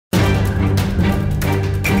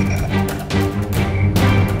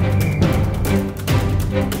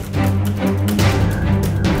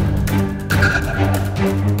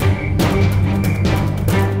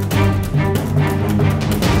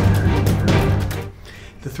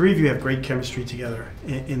three of you have great chemistry together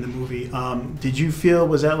in the movie. Did you feel,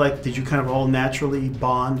 was that like, did you kind of all naturally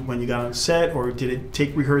bond when you got on set, or did it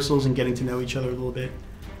take rehearsals and getting to know each other a little bit?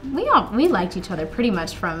 We liked each other pretty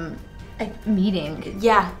much from meeting.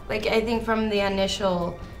 Yeah, like I think from the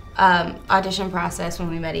initial audition process when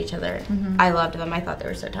we met each other, I loved them. I thought they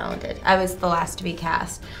were so talented. I was the last to be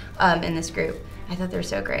cast in this group. I thought they were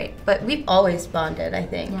so great. But we've always bonded, I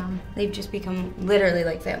think. Yeah. They've just become literally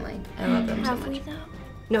like family. I love them so much. Have we though?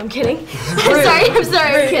 No, I'm kidding. I'm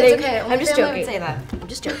sorry, I'm kidding. It's okay. I'm just joking. Would say that. I'm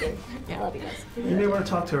just joking. Yeah. I love you guys. You may want to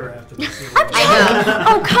talk to her after this. I know.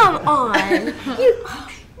 Oh, come on.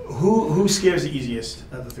 Who scares the easiest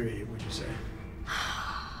of the three of you, would you say?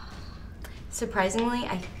 Surprisingly,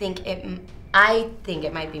 I think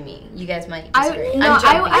it might be me. You guys might disagree.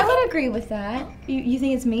 I would agree with that. You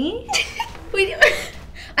think it's me?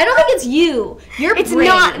 I don't think it's you. It's brave.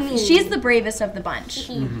 Not me. She's the bravest of the bunch.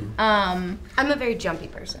 I'm a very jumpy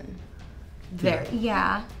person. Very.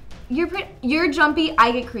 Yeah. You're jumpy.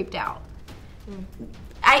 I get creeped out.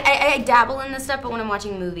 I dabble in this stuff, but when I'm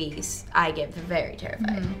watching movies, I get very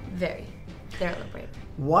terrified. Very. They're a little brave.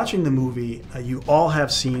 Watching the movie, you all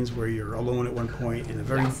have scenes where you're alone at one point in a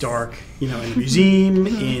very dark, in a museum,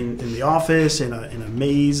 in the office, in a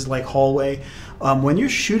maze-like hallway. When you're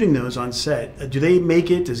shooting those on set, do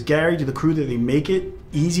the crew, do they make it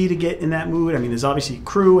easy to get in that mood? I mean, there's obviously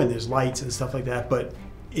crew and there's lights and stuff like that, but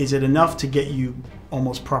is it enough to get you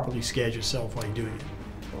almost properly scared yourself while you're doing it?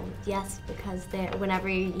 Well, yes, because whenever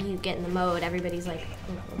you get in the mode, everybody's like,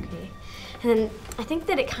 oh, okay. And I think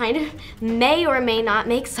that it kind of may or may not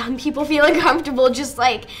make some people feel uncomfortable, just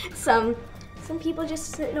like some people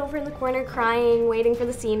just sitting over in the corner crying, waiting for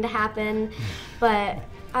the scene to happen. But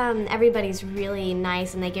everybody's really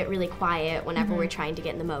nice and they get really quiet whenever we're trying to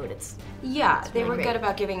get in the mode. They were good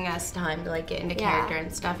about giving us time to like get into character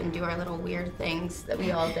and stuff and do our little weird things that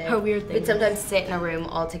we all did. Our weird things. We'd sometimes sit in a room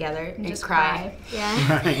all together and just cry.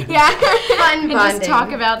 Yeah. Right. Yeah. Fun and bonding. just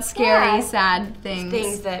talk about scary, sad things.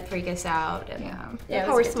 Things that freak us out. And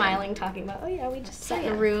how we're smiling, talking about, we just sat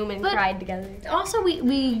in a room and cried together. Also,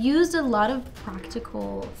 we used a lot of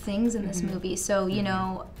practical things in this movie. So,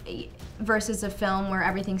 versus a film where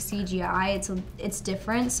everything's CGI, it's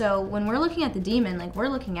different. So when we're looking at the demon, like we're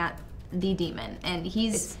looking at the demon, and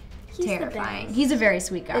he's terrifying. He's a very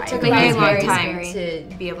sweet guy. It took a very long time to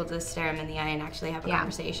be able to stare him in the eye and actually have a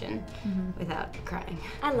conversation without crying.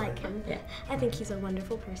 I like him. Yeah. I think he's a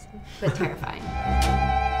wonderful person. But terrifying.